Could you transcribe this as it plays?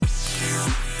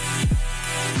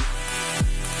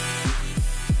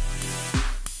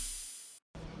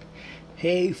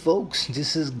Hey folks,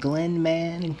 this is Glenn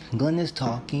Man. Glenn is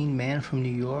talking, man from New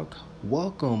York.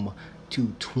 Welcome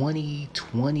to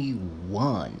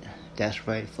 2021. That's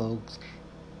right, folks.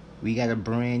 We got a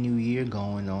brand new year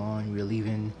going on. We're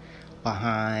leaving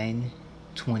behind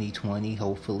 2020,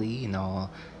 hopefully, and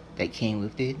all that came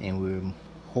with it. And we're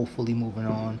hopefully moving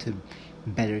on to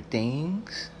better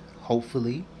things,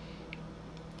 hopefully.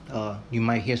 You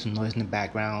might hear some noise in the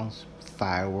background,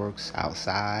 fireworks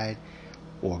outside,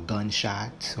 or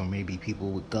gunshots, or maybe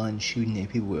people with guns shooting at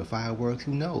people with fireworks.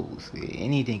 Who knows?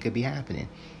 Anything could be happening.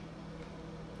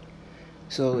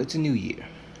 So it's a new year,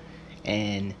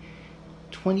 and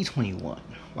 2021.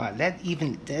 Wow,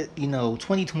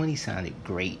 2020 sounded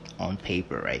great on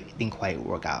paper, right? It didn't quite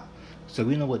work out. So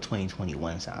we know what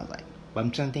 2021 sounds like. But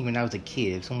I'm trying to think, when I was a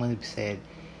kid, if someone said,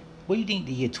 "What do you think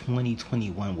the year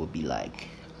 2021 would be like?"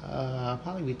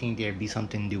 Probably would think there'd be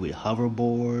something to do with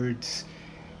hoverboards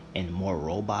and more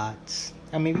robots.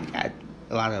 I mean, we got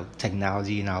a lot of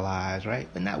technology in our lives, right?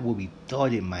 But not what we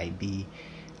thought it might be.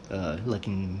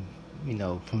 Looking,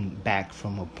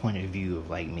 from a point of view of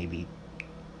like maybe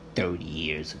 30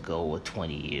 years ago or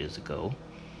 20 years ago.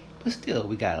 But still,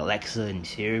 we got Alexa and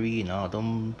Siri and all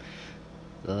them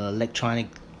electronic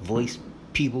voice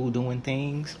people doing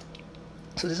things.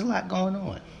 So there's a lot going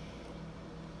on.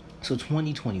 So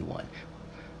 2021.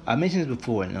 I mentioned this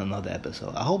before in another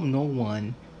episode. I hope no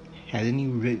one has any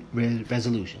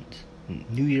resolutions.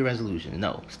 New Year resolutions.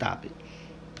 No, stop it.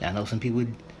 I know some people,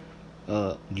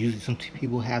 usually some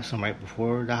people have some right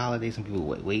before the holiday. Some people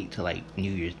wait till like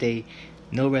New Year's Day.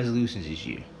 No resolutions this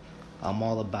year. I'm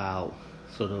all about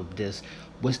sort of this.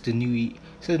 What's the New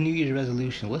Year's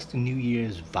resolution? What's the New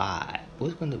Year's vibe?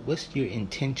 What's your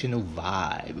intentional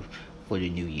vibe for the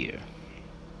new year?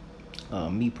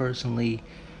 Me personally,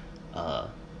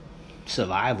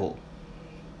 survival,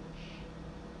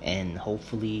 and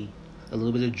hopefully a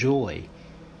little bit of joy.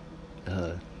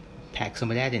 Pack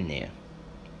some of that in there.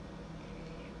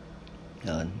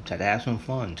 Try to have some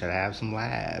fun. Try to have some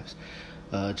laughs.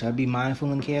 Try to be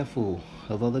mindful and careful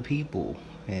of other people,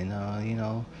 and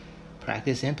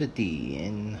practice empathy,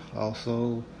 and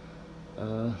also,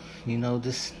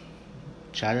 just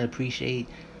try to appreciate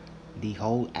the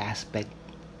whole aspect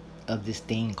of this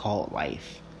thing called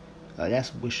life. That's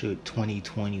what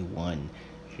 2021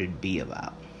 should be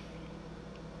about.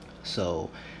 So,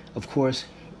 of course,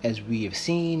 as we have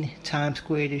seen, Times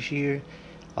Square this year,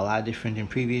 a lot different than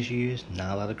previous years.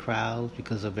 Not a lot of crowds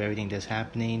because of everything that's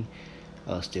happening.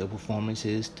 Still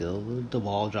performances, still the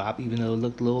ball drop, even though it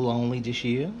looked a little lonely this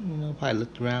year. Probably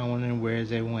looked around wondering,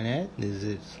 where's everyone at? Is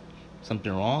it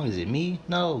something wrong? Is it me?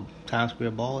 No, Times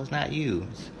Square ball is not you.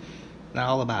 It's not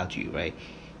all about you, right?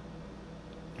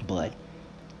 But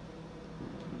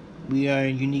we are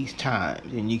in unique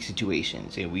times, unique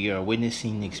situations, and we are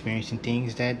witnessing and experiencing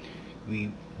things that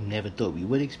we never thought we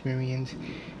would experience.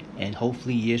 And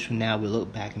hopefully years from now we'll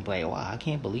look back and be like, wow, I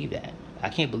can't believe that. I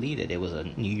can't believe that there was a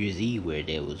New Year's Eve where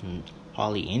there was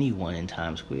hardly anyone in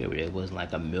Times Square, where there wasn't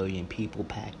like 1 million people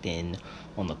packed in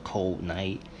on a cold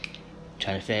night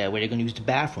trying to figure out where they're going to use the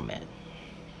bathroom at.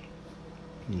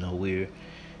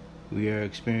 We are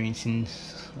experiencing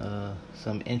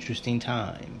some interesting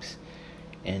times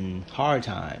and hard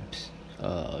times.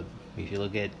 If you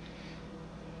look at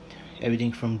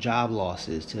everything from job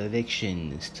losses to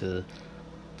evictions to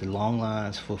the long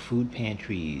lines for food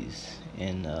pantries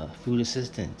and food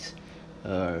assistance,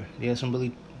 there are some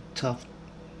really tough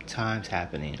times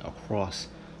happening across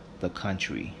the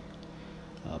country.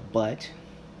 But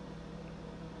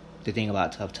the thing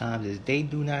about tough times is they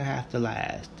do not have to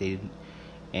last.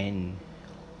 And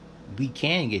we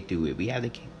can get through it. We have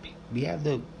the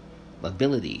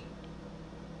ability.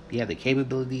 We have the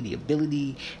capability, the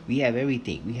ability. We have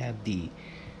everything. We have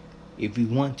if we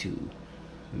want to,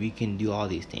 we can do all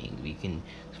these things. We can,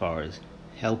 as far as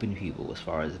helping people, as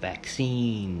far as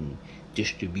vaccine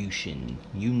distribution,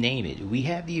 you name it. We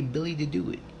have the ability to do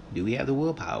it. Do we have the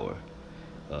willpower?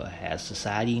 Has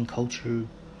society and culture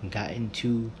gotten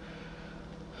too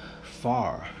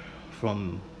far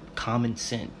from common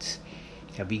sense?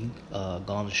 Have we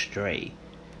gone astray?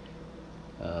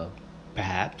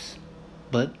 Perhaps.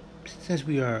 But since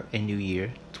we are a new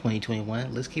year,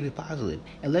 2021, let's keep it positive.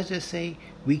 And let's just say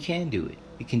we can do it.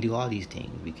 We can do all these things.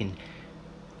 We can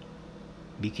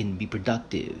be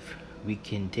productive. We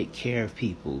can take care of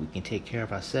people. We can take care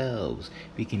of ourselves.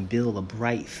 We can build a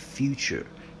bright future.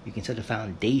 We can set a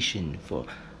foundation for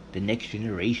the next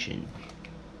generation.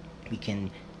 We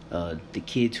can, the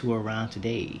kids who are around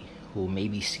today, who may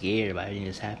be scared about everything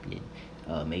that's happening,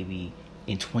 maybe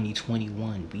in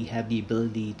 2021, we have the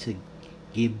ability to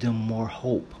give them more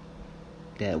hope.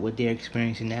 that what they're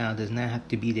experiencing now does not have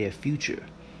to be their future.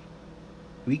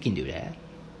 We can do that.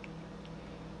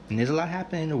 And there's a lot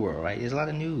happening in the world, right? There's a lot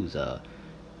of news. The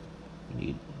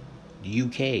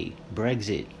UK,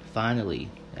 Brexit, finally,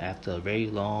 after a very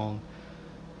long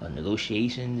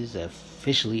negotiations, is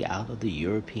officially out of the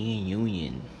European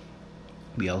Union.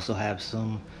 We also have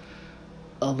some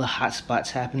other hot spots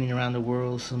happening around the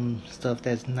world, some stuff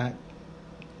that's not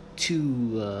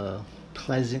too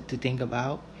pleasant to think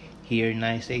about. Here in the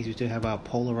United States, we still have our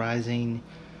polarizing,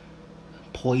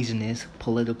 poisonous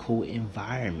political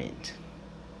environment.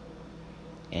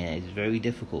 And it's very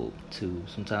difficult to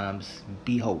sometimes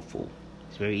be hopeful.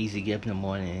 It's very easy to get up in the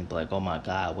morning and be like, oh my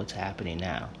God, what's happening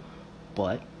now?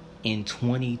 But in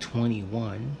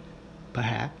 2021,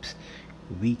 perhaps,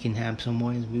 we can have some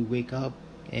mornings we wake up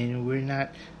and we're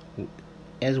not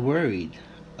as worried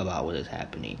about what is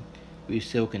happening. We're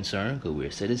still concerned because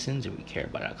we're citizens and we care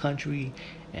about our country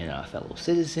and our fellow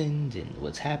citizens and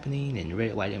what's happening and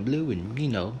red, white, and blue and,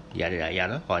 yada, yada,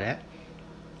 yada, all that.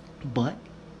 But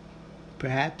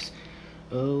perhaps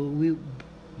we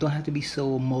don't have to be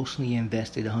so emotionally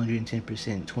invested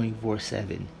 110%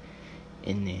 24/7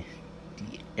 in the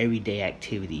everyday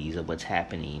activities of what's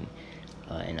happening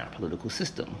in our political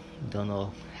system. Don't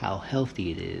know how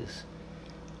healthy it is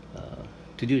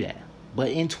to do that.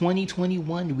 But in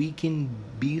 2021, we can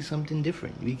be something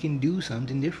different. We can do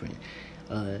something different.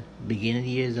 Beginning of the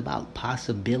year is about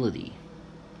possibility.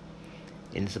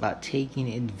 And it's about taking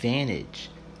advantage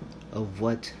of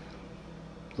what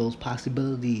those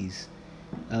possibilities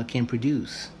can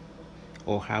produce,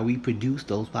 or how we produce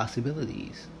those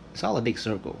possibilities. It's all a big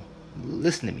circle.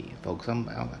 Listen to me, folks. I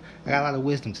got a lot of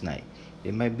wisdom tonight.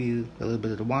 It might be a little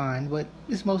bit of the wine, but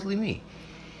it's mostly me.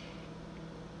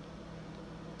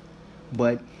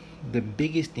 But the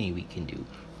biggest thing we can do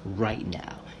right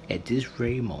now, at this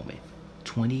very moment,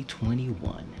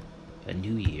 2021, a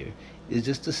new year, is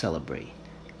just to celebrate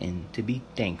and to be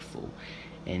thankful,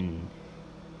 and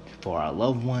for our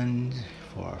loved ones,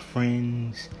 for our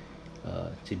friends,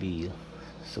 to be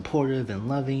supportive and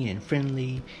loving and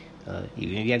friendly,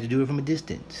 even if you have to do it from a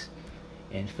distance.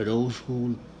 And for those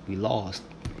who we lost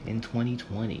in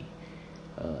 2020,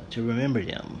 to remember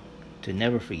them, to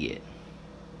never forget,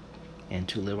 and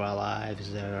to live our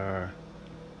lives that are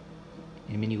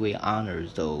in many ways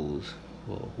honors those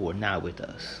who are not with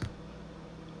us.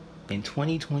 In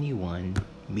 2021,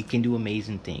 we can do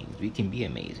amazing things. We can be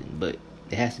amazing, but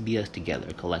it has to be us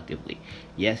together, collectively.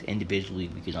 Yes, individually,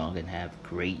 we can all have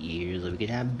great years, or we can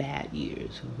have bad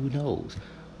years. Who knows?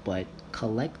 But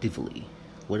collectively,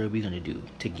 what are we going to do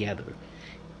together?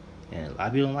 And a lot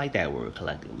of people don't like that word,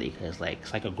 collectively, because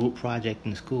it's like a group project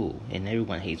in school, and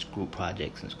everyone hates group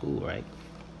projects in school, right?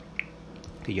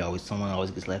 Because someone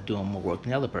always gets left doing more work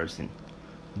than the other person.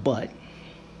 But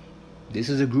this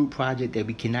is a group project that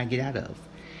we cannot get out of.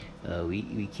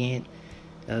 We can't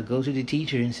go to the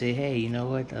teacher and say, hey, you know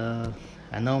what?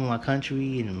 I know my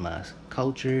country and my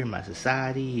culture and my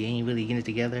society ain't really getting it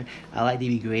together. I like to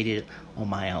be graded on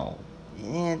my own.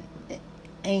 And it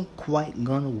ain't quite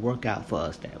gonna work out for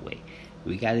us that way.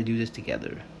 We got to do this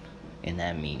together. And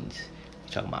that means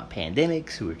we're talking about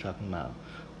pandemics. We're talking about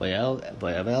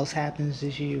whatever else happens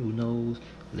this year. Who knows?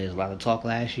 There's a lot of talk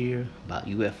last year about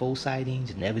UFO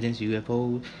sightings and evidence of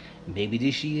UFOs. Maybe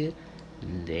this year,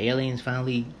 the aliens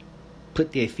finally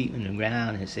put their feet on the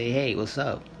ground and say, hey, what's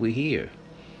up? We're here.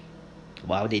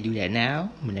 Why would they do that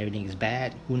now when everything is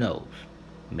bad? Who knows?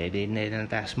 Maybe they're not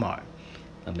that smart.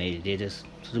 Or maybe they're just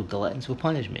sort of gluttons for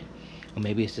punishment. Or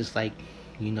maybe it's just like,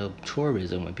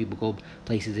 tourism, when people go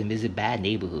places and visit bad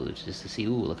neighborhoods just to see,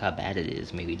 ooh, look how bad it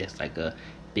is. Maybe that's like a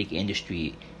big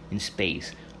industry in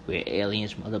space where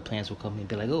aliens from other planets will come and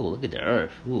be like, oh, look at the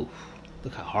Earth. Ooh,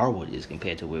 look how horrible it is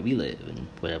compared to where we live and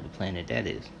whatever planet that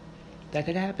is. That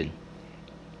could happen.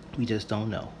 We just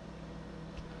don't know.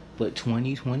 But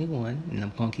 2021, and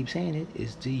I'm going to keep saying it,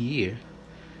 is the year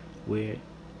where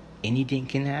anything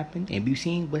can happen. And we've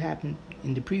seen what happened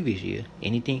in the previous year.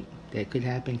 Anything that could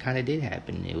happen kind of did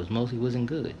happen. It wasn't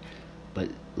good. But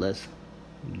let's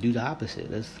do the opposite.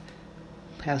 Let's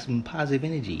have some positive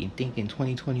energy and think in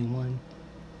 2021,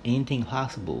 anything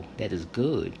possible that is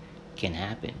good can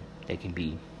happen. That can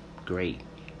be great,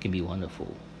 can be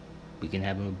wonderful. We can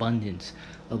have an abundance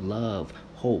of love,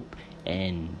 hope,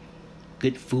 and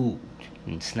good food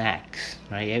and snacks,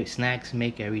 right? Snacks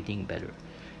make everything better.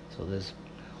 So let's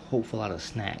hope for a lot of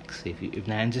snacks. If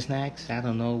not into snacks, I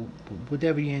don't know,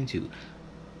 whatever you're into,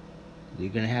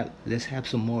 let's have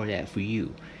some more of that for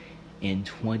you in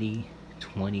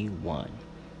 2021.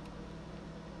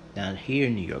 Now here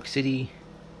in New York City,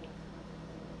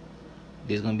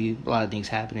 There's going to be a lot of things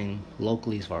happening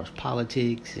locally as far as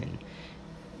politics, and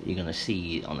you're going to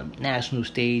see on the national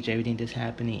stage everything that's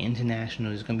happening, international.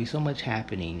 There's going to be so much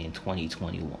happening in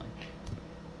 2021.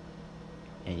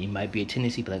 And you might be a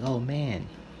tendency to be like, oh man,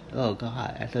 oh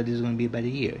God, I thought this was going to be a better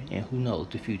year. And who knows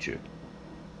the future.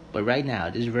 But right now,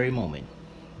 this very moment,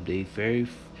 the very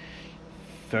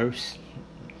first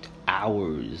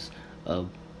hours of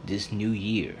this new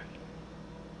year,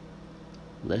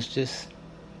 let's just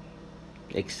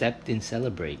accept and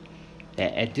celebrate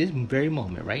that at this very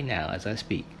moment, right now, as I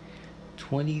speak,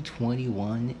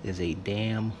 2021 is a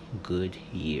damn good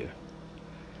year.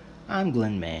 I'm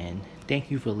Glenn Mann.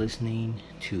 Thank you for listening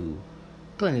to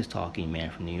Glenn is Talking Man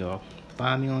from New York.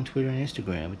 Find me on Twitter and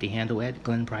Instagram with the handle at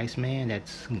Glenn Price Man.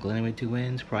 That's Glenn with 2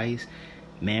 N's, Price,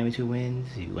 Man with 2 N's.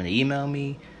 If you want to email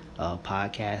me,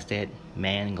 podcast at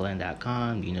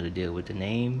manglenn.com. You know the deal with the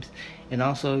names. And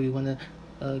also, if you want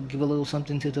to give a little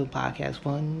something to the podcast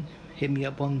fund, hit me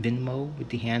up on Venmo with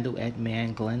the handle at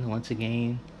manglenn. Once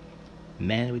again,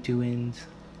 Man with 2 N's,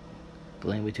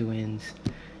 Glenn with 2 N's.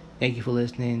 Thank you for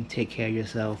listening. Take care of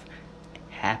yourself.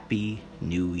 Happy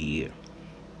New Year.